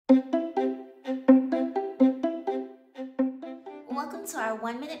Welcome to our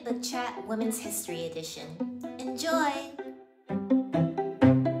 1-minute book chat Women's History Edition. Enjoy!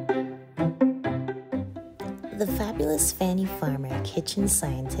 The fabulous Fannie Farmer, kitchen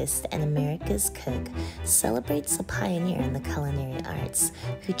scientist, and America's cook celebrates a pioneer in the culinary arts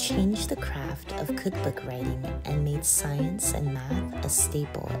who changed the craft of cookbook writing and made science and math a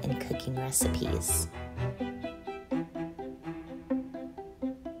staple in cooking recipes.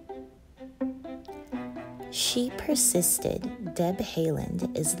 She Persisted, Deb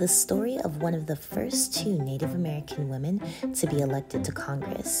Haaland, is the story of one of the first 2 Native American women to be elected to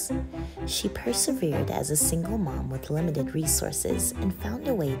Congress. She persevered as a single mom with limited resources and found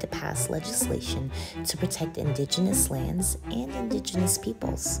a way to pass legislation to protect indigenous lands and indigenous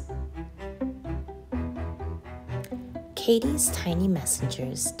peoples. Katie's Tiny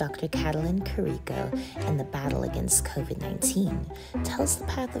Messengers, Dr. Katalin, Kariko, and the Battle Against COVID-19 tells the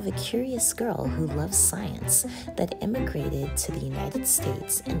path of a curious girl who loves science that immigrated to the United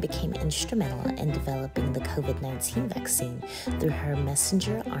States and became instrumental in developing the COVID-19 vaccine through her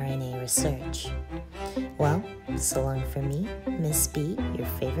messenger RNA research. Well, so long for me, Miss B, your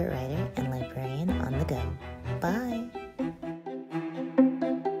favorite writer and librarian on the go. Bye!